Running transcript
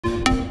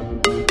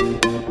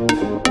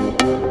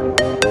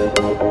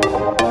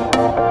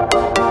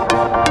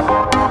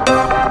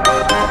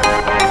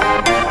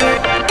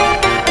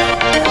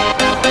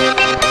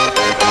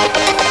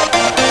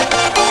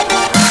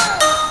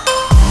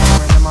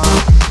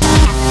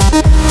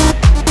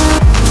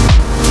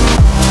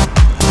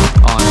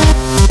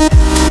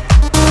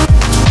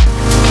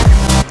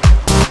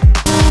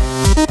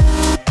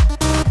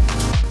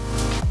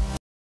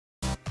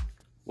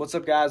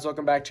What's up, guys?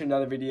 Welcome back to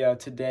another video.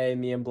 Today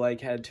me and Blake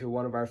head to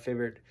one of our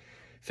favorite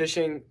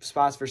fishing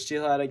spots for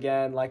steelhead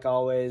again, like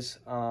always.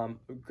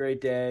 Great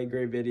day,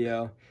 great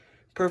video,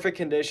 perfect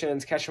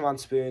conditions. Catch them on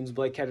spoons.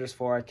 Blake catches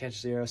 4, I catch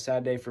 0.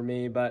 Sad day for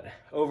me, but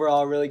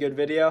overall really good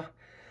video.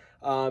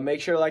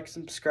 Make sure to like and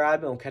subscribe,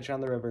 and we'll catch you on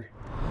the river.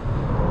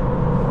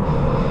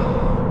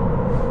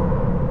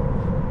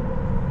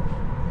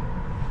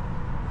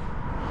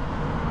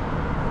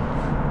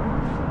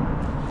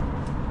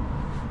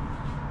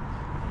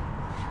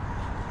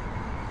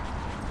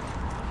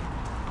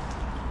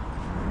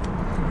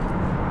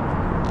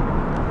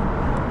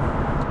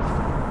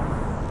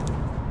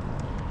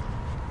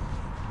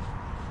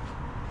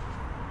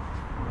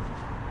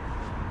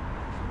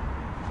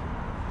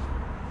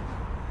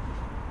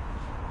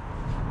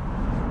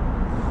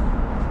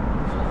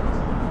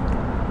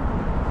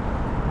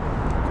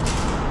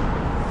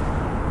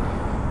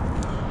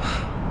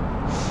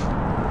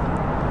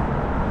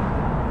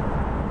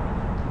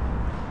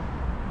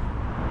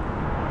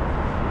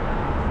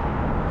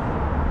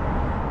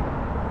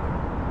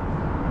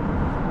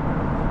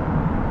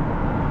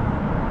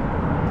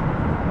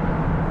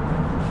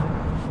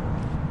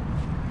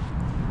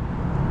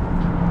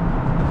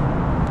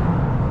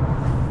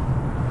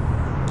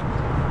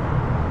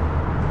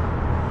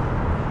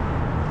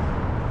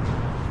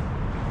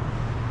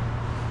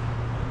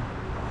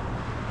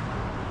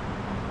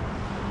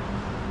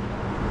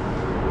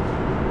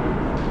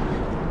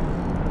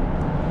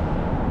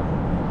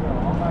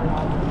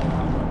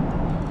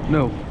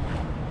 No.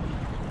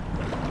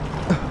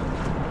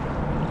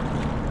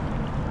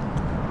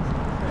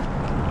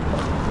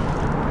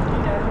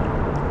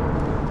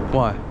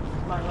 Why?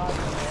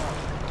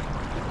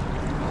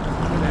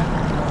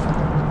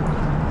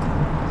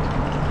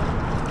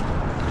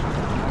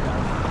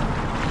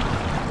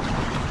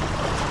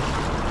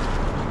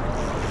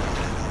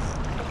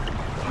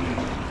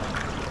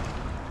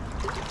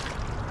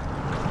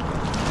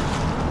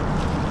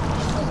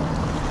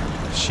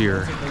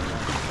 Sheer.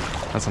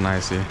 That's an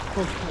icy.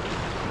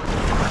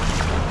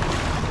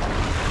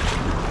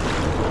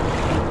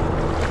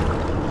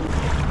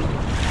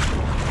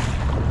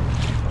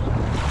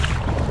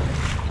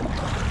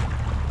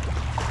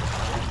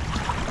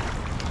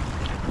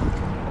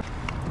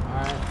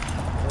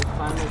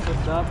 Finally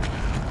cooked up.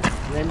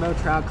 Rainbow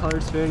trout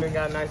colored spoon. We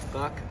got a nice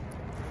buck.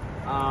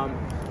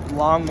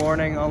 Long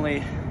morning,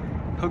 only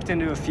hooked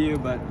into a few,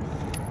 but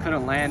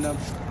couldn't land them.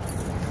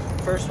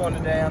 First one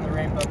today on the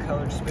rainbow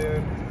colored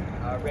spoon,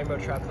 rainbow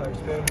trout colored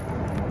spoon.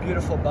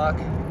 Beautiful buck.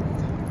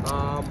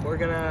 We're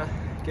gonna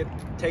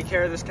take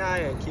care of this guy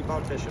and keep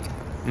on fishing.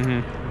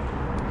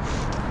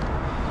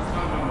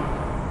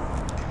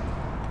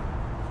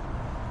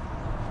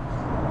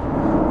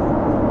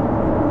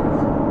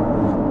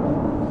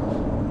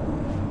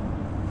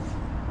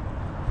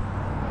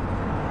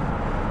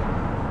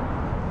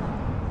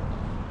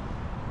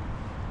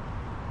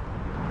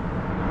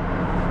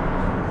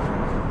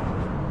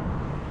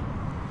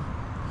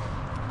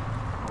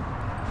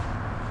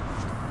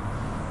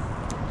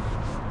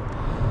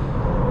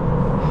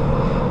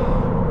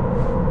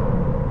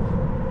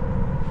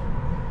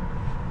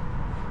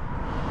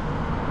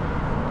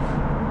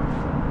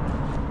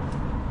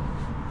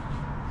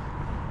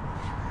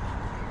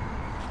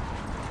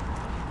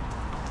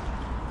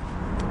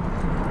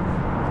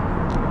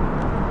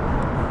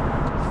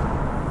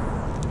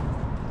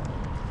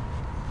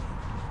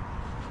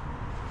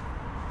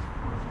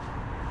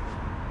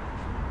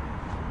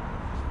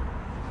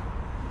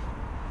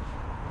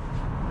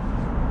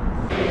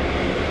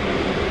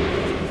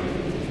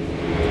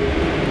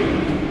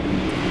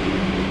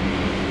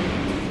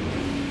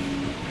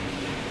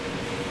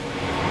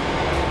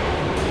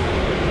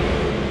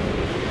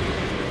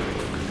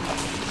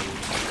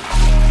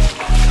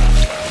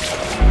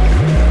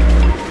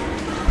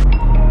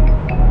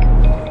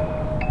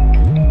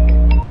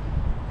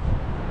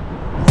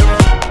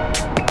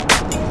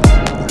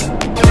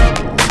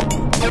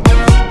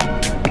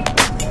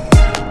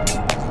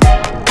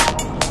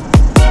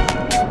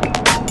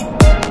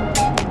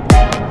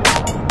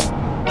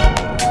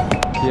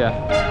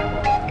 Yeah.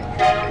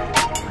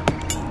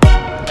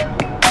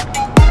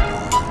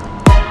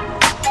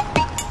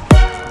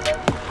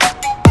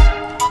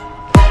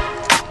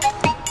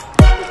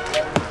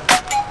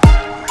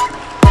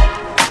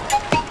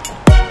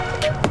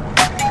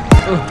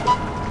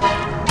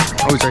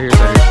 Oh, he's right here, he's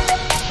right here.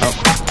 Oh,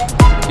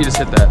 he just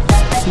hit that.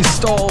 He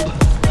stalled.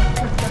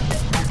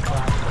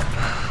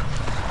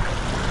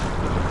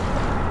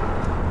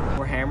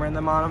 We're hammering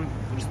them on him.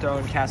 We're just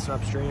throwing, casting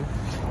upstream.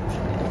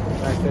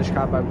 Nice fish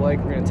caught by Blake.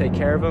 We're gonna take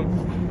care of him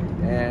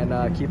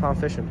and keep on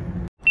fishing.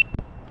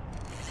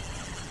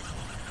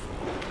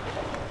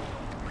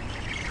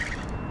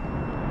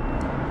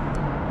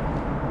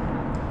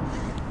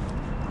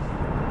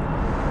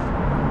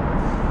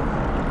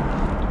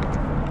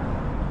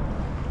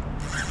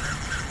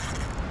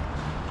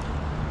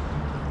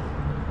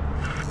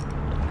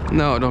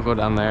 No, don't go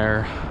down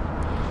there.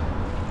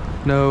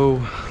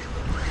 No.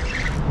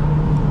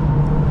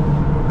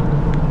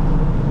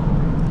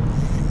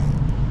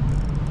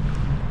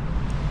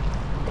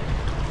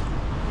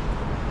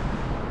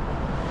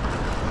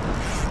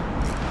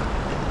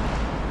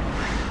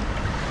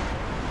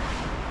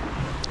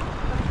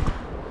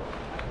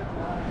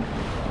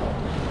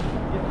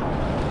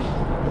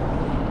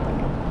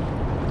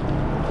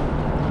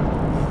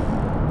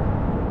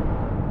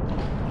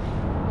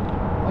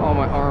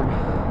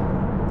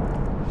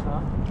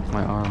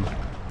 My arm.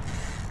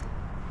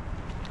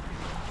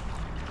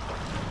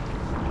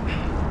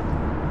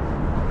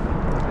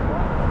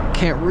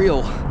 Can't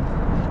reel.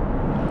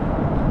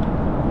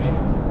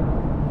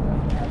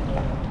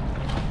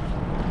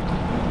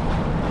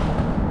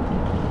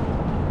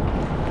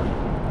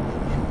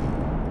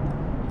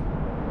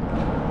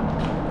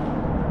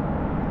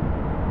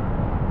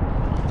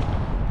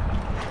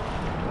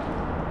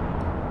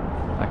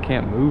 I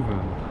can't move him.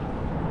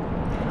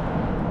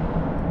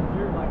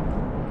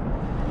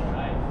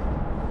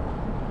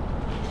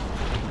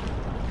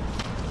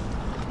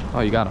 Oh,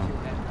 you got him.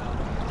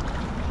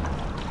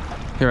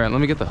 Here,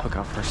 let me get the hook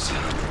out first.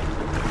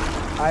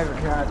 I haven't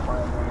had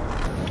one.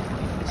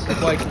 This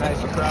is like nice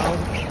crown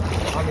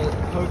on the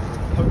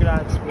polka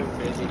dot spoon,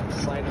 baby.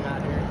 Slide him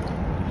out here.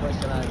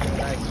 Posting a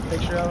nice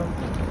picture of him.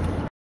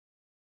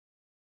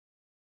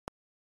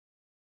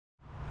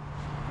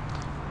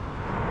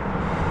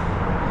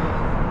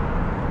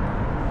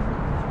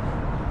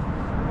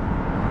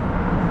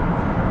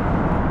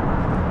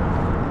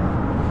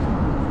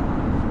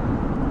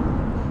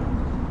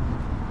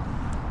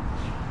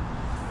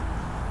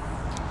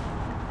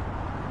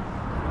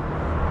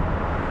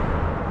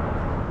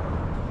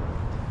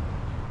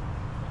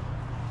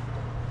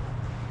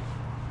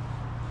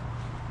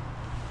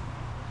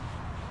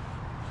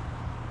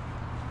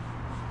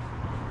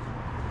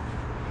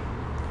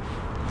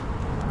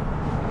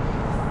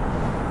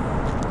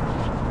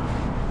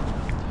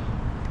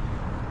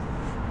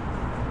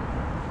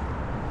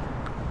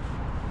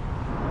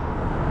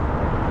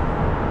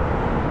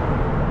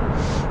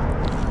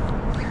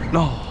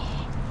 No.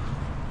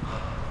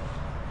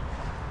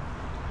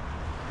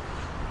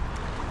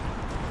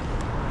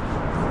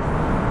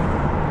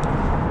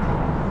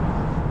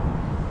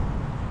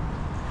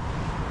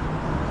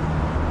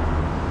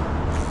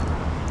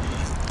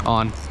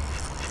 On.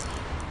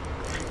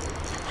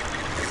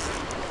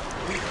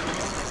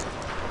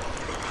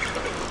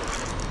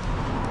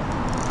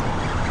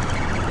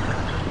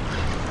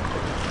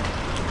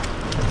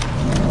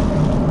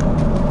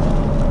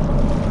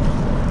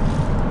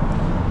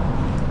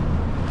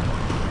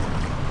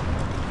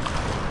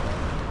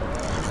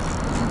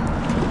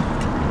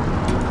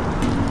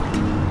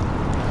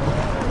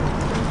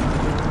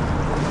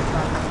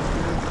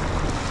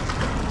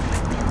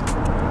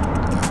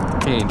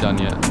 He ain't done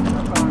yet.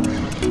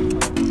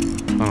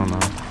 I don't know.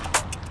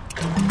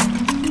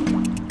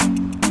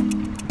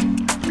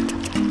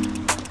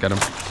 Get him.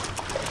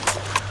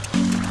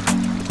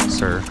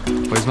 Sir.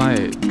 Where's my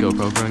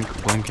GoPro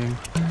blinking?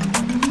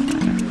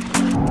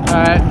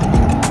 Alright,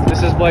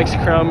 this is Blake's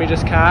chrome he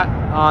just caught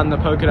on the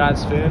polka dot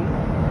spoon.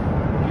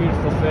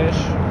 Beautiful fish.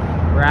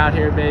 We're out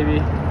here,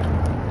 baby.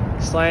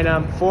 Slaying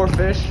them. 4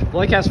 fish.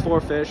 Blake has 4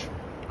 fish.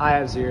 I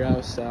have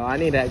 0, so I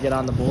need to get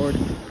on the board.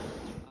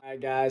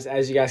 Alright guys,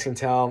 as you guys can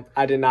tell,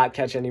 I did not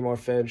catch any more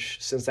fish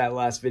since that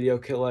last video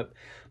clip.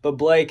 But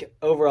Blake,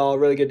 overall,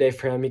 really good day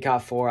for him. He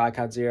caught 4, I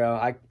caught 0.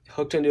 I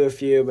hooked into a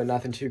few, but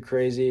nothing too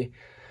crazy.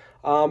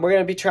 We're going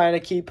to be trying to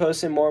keep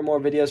posting more and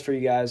more videos for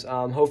you guys.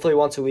 Hopefully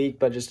once a week,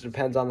 but just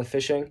depends on the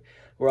fishing.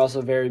 We're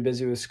also very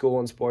busy with school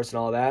and sports and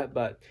all that.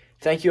 But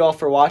thank you all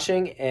for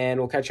watching,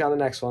 and we'll catch you on the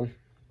next one.